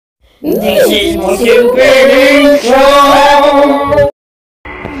This is my stupid intro!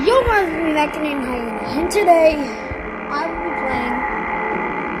 Yo guys, we'll be back in Hyena, and today I will be playing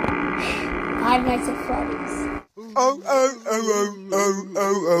Five Nights at Freddy's.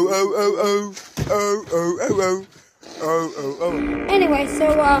 Anyway, so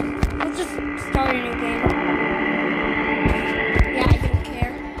let's just start a new game. Yeah, I don't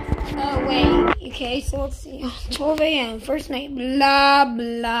care. Oh wait, okay, so let's see. 12 a.m. first night. Blah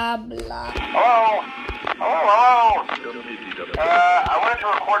blah blah. Hello. I wanted to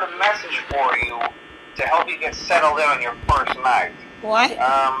record a message for you to help you get settled in on your first night. What?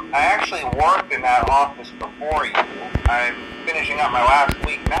 I actually worked in that office before you. I'm finishing up my last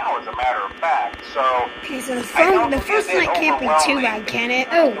week now, as a matter of fact, so... Okay, so the first night can't be too bad, can it?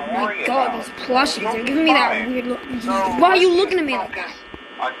 Oh my god, these plushies, they're giving me that weird look. Why are you looking at me like that?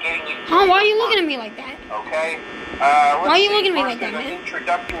 Huh, why are you looking at me like that? Okay. Why are you looking at me like that, man?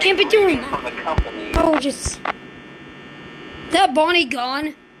 Can't be doing that. Oh, just... Is that Bonnie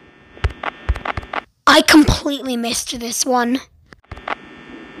gone? I completely missed this one.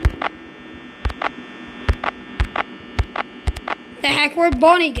 The heck, where'd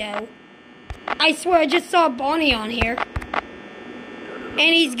Bonnie go? I swear I just saw Bonnie on here. And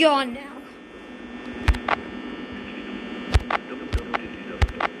he's gone now.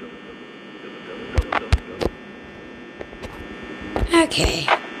 Okay.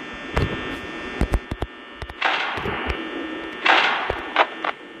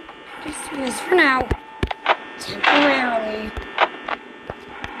 Just for now. Temporarily.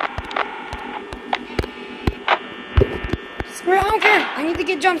 Screw it, I don't care. I need to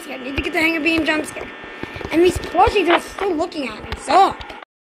get jump scared. I need to get the hang of being jump scared. And these plushies are still looking at me. So.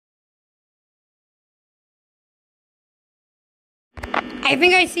 I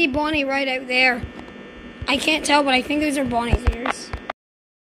think I see Bonnie right out there. I can't tell, but I think those are Bonnie's ears.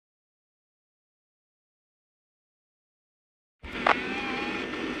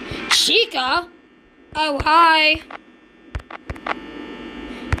 Chica? Oh, hi.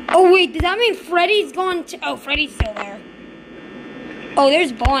 Oh, wait, does that mean Freddy's gone to... Oh, Freddy's still there. Oh,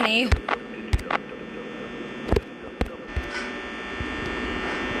 there's Bonnie.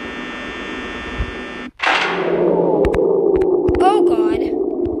 Oh, God.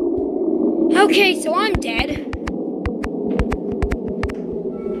 Okay, so I'm dead.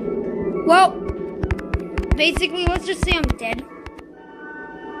 Well, basically, let's just say I'm dead.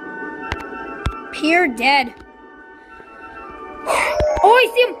 Pure dead. Oh, I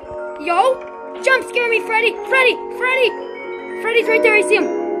see him! Yo! Jump scare me, Freddy! Freddy's right there, I see him!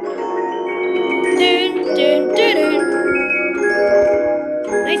 Dun, dun, dun, dun.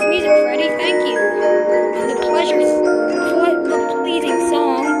 Nice music, Freddy, thank you. For the pleasing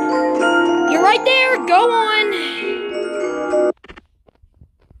song. You're right there, go on!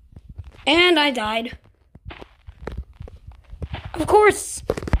 And I died. Of course.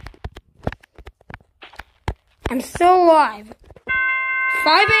 I'm still alive.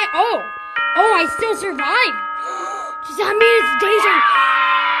 5 a.m. Oh, I still survived. Does that mean it's deja?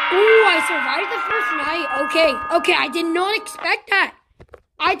 Oh, I survived the first night. Okay, I did not expect that.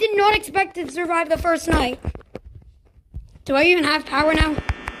 I did not expect to survive the first night. Do I even have power now?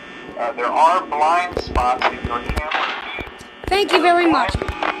 There are blind spots in your camera. Thank you very much.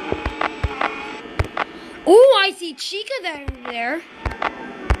 Oh, I see Chica there.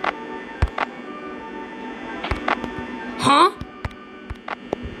 Huh?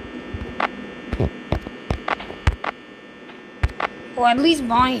 Well, at least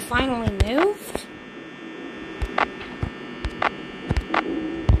Bonnie finally moved.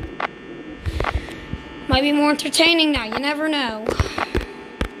 Might be more entertaining now, you never know.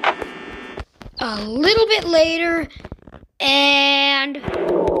 A little bit later, and...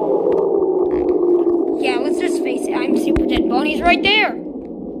 Yeah, let's just face it, I'm super dead. Bonnie's right there.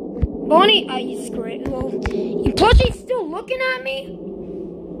 Bonnie, you screw it. Well, you plushie's still looking at me?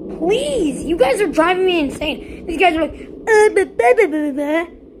 Please, you guys are driving me insane. These guys are like, Oh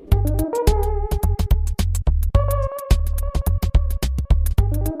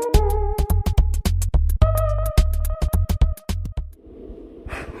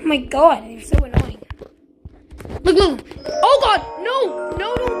my god, they're so annoying. Look. Oh god, no,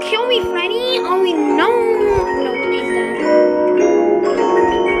 don't kill me, Freddy. Oh, no, please don't.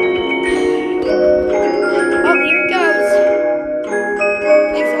 Oh, here it goes.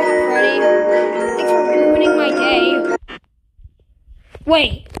 Thanks a lot, Freddy. Thanks for ruining my day.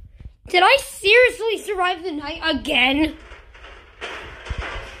 Wait, did I seriously survive the night again?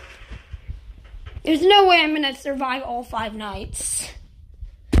 There's no way I'm gonna survive all 5 nights.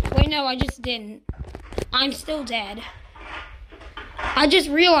 Wait, no, I just didn't. I'm still dead. I just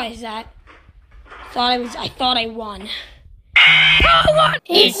realized that. I thought I won.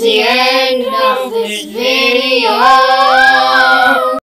 It's the end of this video.